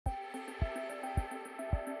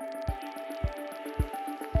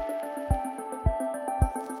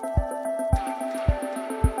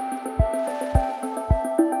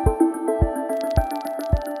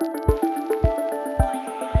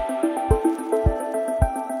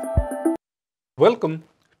Welcome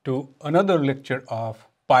to another lecture of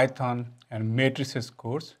Python and matrices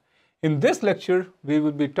course. In this lecture, we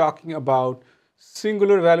will be talking about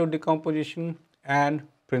singular value decomposition and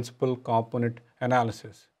principal component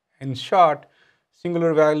analysis. In short,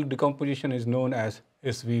 singular value decomposition is known as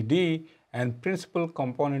SVD and principal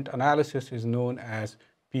component analysis is known as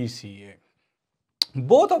PCA.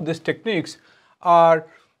 Both of these techniques are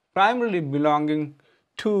primarily belonging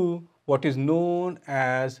to what is known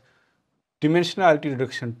as dimensionality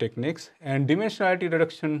reduction techniques, and dimensionality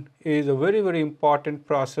reduction is a very important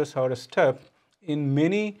process or a step in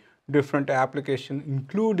many different applications,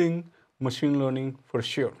 including machine learning for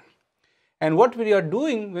sure. And what we are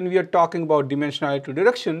doing when we are talking about dimensionality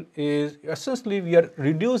reduction is essentially we are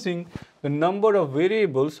reducing the number of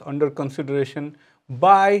variables under consideration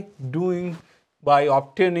by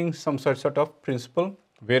obtaining some sort of principal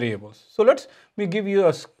variables. So let me give you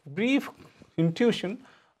a brief intuition,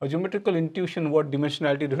 a geometrical intuition what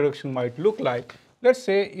dimensionality reduction might look like. Let's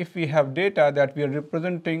say if we have data that we are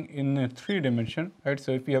representing in a 3-dimension, right?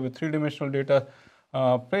 So if we have a 3-dimensional data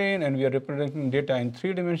plane and we are representing data in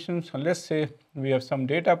 3 dimensions, and let's say we have some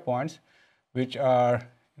data points which are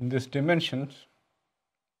in this dimensions,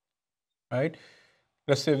 right?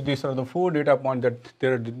 Let's say these are the 4 data points that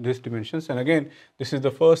there are these dimensions, and again this is the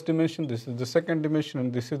first dimension, this is the second dimension,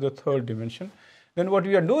 and this is the third dimension. Then what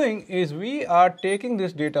we are doing is we are taking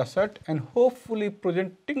this data set and hopefully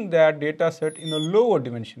projecting that data set in a lower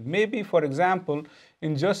dimension, maybe for example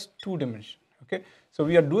in just 2 dimensions. Okay, so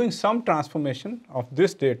we are doing some transformation of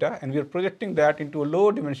this data and we are projecting that into a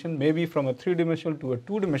lower dimension, maybe from a 3-dimensional to a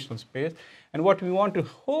 2-dimensional space. And what we want to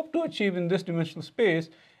hope to achieve in this dimensional space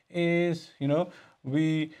is,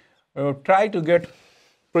 we try to get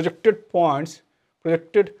projected points,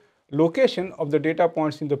 projected location of the data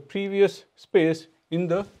points in the previous space in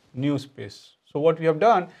the new space. So what we have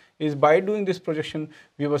done is by doing this projection,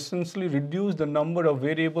 we have essentially reduced the number of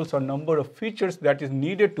variables or number of features that is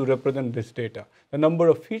needed to represent this data. The number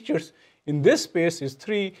of features in this space is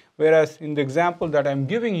 3, whereas in the example that I'm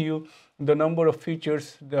giving you, the number of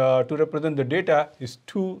features to represent the data is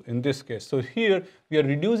 2 in this case. So here we are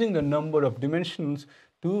reducing the number of dimensions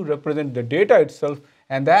to represent the data itself,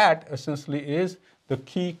 and that essentially is the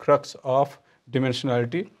key crux of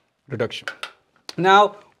dimensionality reduction.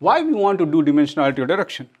 Now, why we want to do dimensionality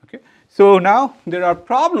reduction? Okay, so now there are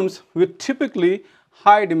problems with typically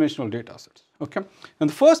high dimensional data sets. Okay, and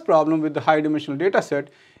the first problem with the high dimensional data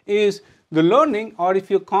set is the learning, or if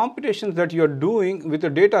your computations that you are doing with a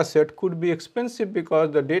data set could be expensive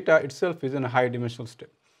because the data itself is in a high dimensional state.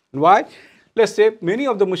 And why? Let's say many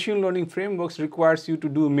of the machine learning frameworks requires you to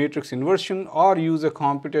do matrix inversion or use a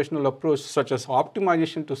computational approach such as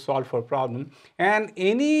optimization to solve for a problem. And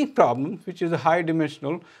any problem which is a high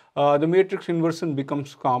dimensional, the matrix inversion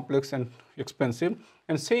becomes complex and expensive.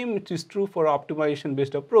 And same it is true for optimization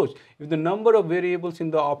based approach. If the number of variables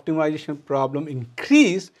in the optimization problem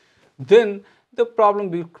increase, then the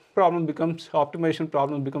optimization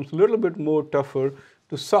problem becomes a little bit more tougher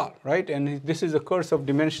to solve, right? And this is a curse of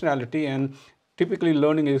dimensionality, and typically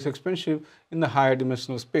learning is expensive in the higher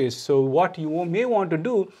dimensional space. So what you may want to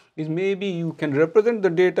do is maybe you can represent the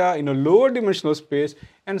data in a lower dimensional space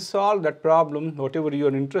and solve that problem, whatever you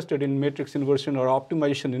are interested in, matrix inversion or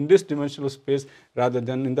optimization in this dimensional space rather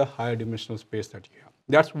than in the higher dimensional space that you have.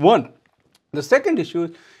 That's one. The second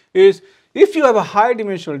issue is if you have a high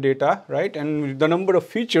dimensional data, right, and the number of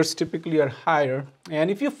features typically are higher, and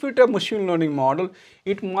if you fit a machine learning model,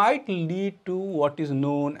 it might lead to what is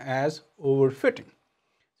known as overfitting.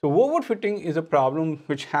 So overfitting is a problem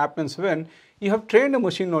which happens when you have trained a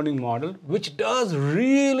machine learning model which does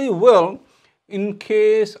really well in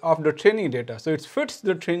case of the training data. So it fits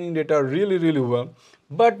the training data really well.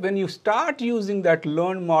 But when you start using that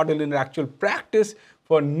learned model in actual practice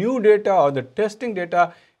for new data or the testing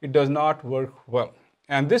data, it does not work well.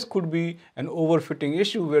 And this could be an overfitting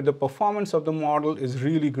issue where the performance of the model is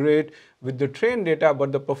really great with the trained data,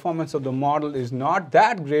 but the performance of the model is not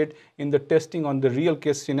that great in the testing on the real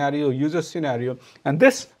case scenario, user scenario. And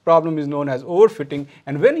this problem is known as overfitting.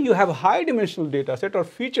 And when you have a high dimensional data set or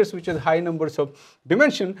features which has high numbers of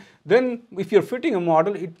dimension, then if you're fitting a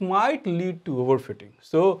model, it might lead to overfitting.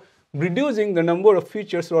 So reducing the number of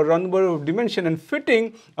features or number of dimension and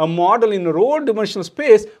fitting a model in a lower dimensional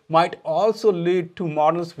space might also lead to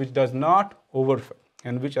models which does not overfit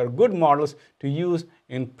and which are good models to use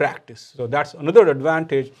in practice. So that's another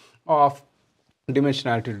advantage of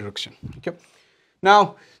dimensionality reduction. Okay.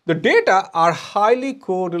 Now, the data are highly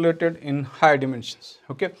correlated in high dimensions,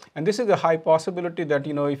 okay? And this is a high possibility that,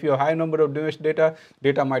 if you have a high number of dimension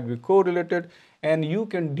data might be correlated. and you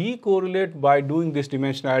can decorrelate by doing this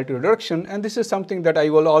dimensionality reduction. And this is something that I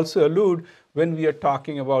will also allude when we are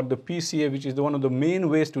talking about the PCA, which is one of the main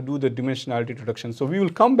ways to do the dimensionality reduction. So we will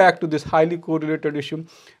come back to this highly correlated issue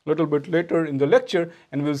a little bit later in the lecture,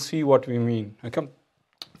 and we'll see what we mean. Okay.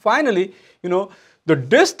 Finally, the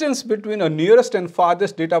distance between a nearest and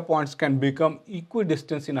farthest data points can become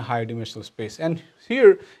equidistant in a higher dimensional space. And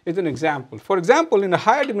here is an example. For example, in a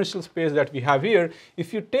higher dimensional space that we have here,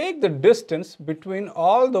 if you take the distance between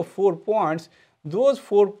all the 4 points, those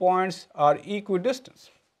 4 points are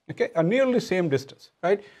equidistant, okay, are nearly same distance,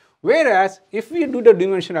 right? Whereas if we do the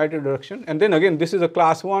dimensionality reduction, and then again this is a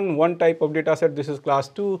class 1 type of data set, this is class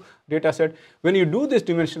 2 data set. When you do this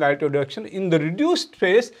dimensionality reduction in the reduced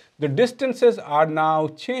space, the distances are now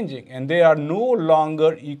changing and they are no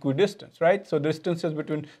longer equidistant, right? So distances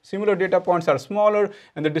between similar data points are smaller,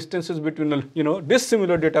 and the distances between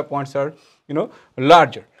dissimilar data points are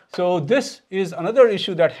larger. So this is another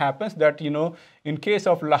issue that happens, that in case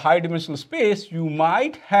of high dimensional space, you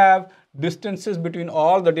might have distances between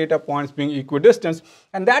all the data points being equidistant,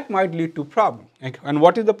 and that might lead to problem. And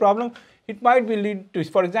what is the problem? It might be lead to,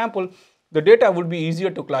 for example, the data would be easier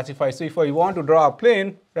to classify. So if I want to draw a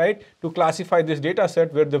plane, right, to classify this data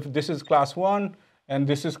set where this is class 1 and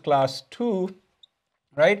this is class 2,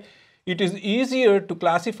 right, it is easier to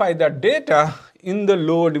classify that data in the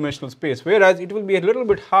lower dimensional space, whereas it will be a little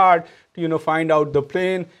bit hard to find out the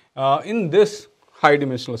plane in this high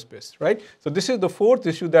dimensional space, right? So this is the fourth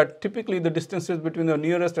issue, that typically the distances between the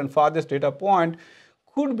nearest and farthest data point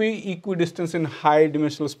could be equidistant in high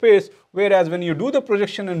dimensional space, whereas when you do the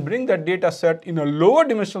projection and bring that data set in a lower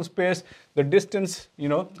dimensional space, the distance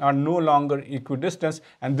are no longer equidistant,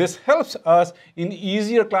 and this helps us in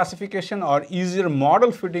easier classification or easier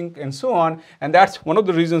model fitting and so on. And that's one of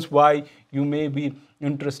the reasons why you may be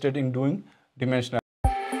interested in doing dimensionality.